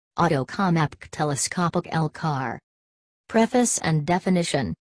vtelescopiccar. Preface and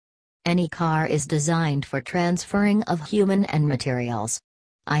definition. Any car is designed for transferring of human and materials.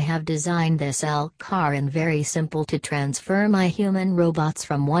 I have designed this car in very simple to transfer my human robots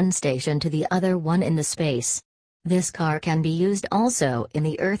from one station to the other one in the space. This car can be used also in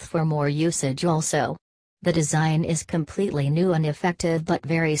the earth for more usage also. The design is completely new and effective but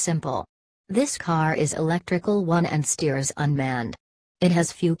very simple. This car is electrical one and steers unmanned. It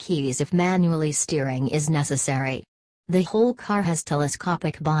has few keys if manually steering is necessary. The whole car has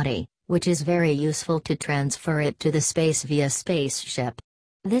telescopic body, which is very useful to transfer it to the space via spaceship.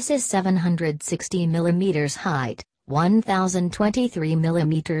 This is 760 mm height, 1023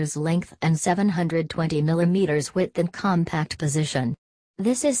 mm length and 720 mm width in compact position.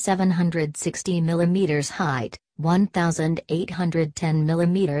 This is 760 mm height, 1810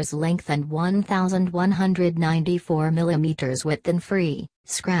 mm length and 1194 mm width in free,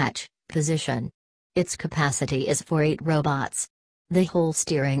 scratch, position. Its capacity is for 8 robots. The whole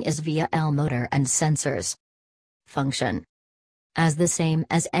steering is via L motor and sensors. Function. As the same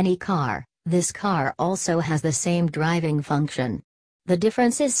as any car, this car also has the same driving function. The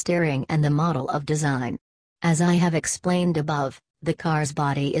difference is steering and the model of design. As I have explained above, the car's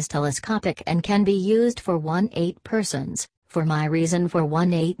body is telescopic and can be used for 1-8 persons, for my reason for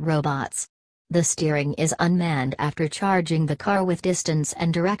 1-8 robots. The steering is unmanned after charging the car with distance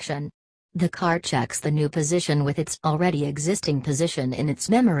and direction. The car checks the new position with its already existing position in its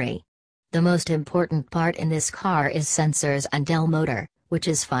memory. The most important part in this car is sensors and L motor, which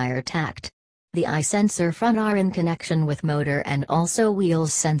is fire-tacked. The eye sensor front are in connection with motor and also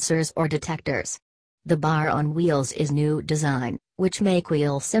wheels sensors or detectors. The bar on wheels is new design, which make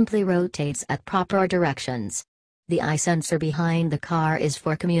wheel simply rotates at proper directions. The eye sensor behind the car is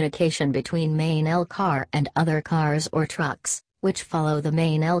for communication between main L car and other cars or trucks, which follow the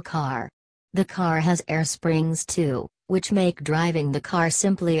main L car. The car has air springs too, which make driving the car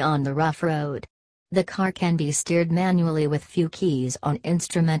simply on the rough road. The car can be steered manually with few keys on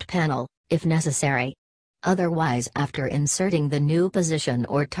instrument panel, if necessary. Otherwise, after inserting the new position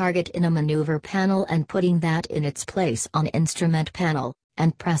or target in a maneuver panel and putting that in its place on instrument panel,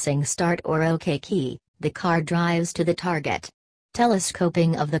 and pressing start or OK key, the car drives to the target.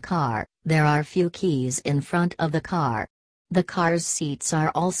 Telescoping of the car, there are few keys in front of the car. The car's seats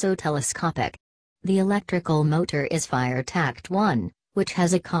are also telescopic. The electrical motor is fire-tacked one, which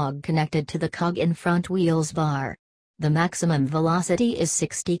has a cog connected to the cog in front wheels bar. The maximum velocity is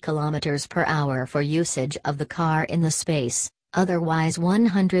 60 km per hour for usage of the car in the space, otherwise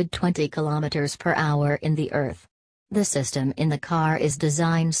 120 km per hour in the earth. The system in the car is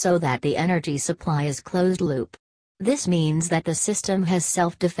designed so that the energy supply is closed loop. This means that the system has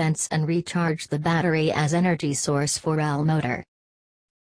self-defense and recharge the battery as energy source for L motor.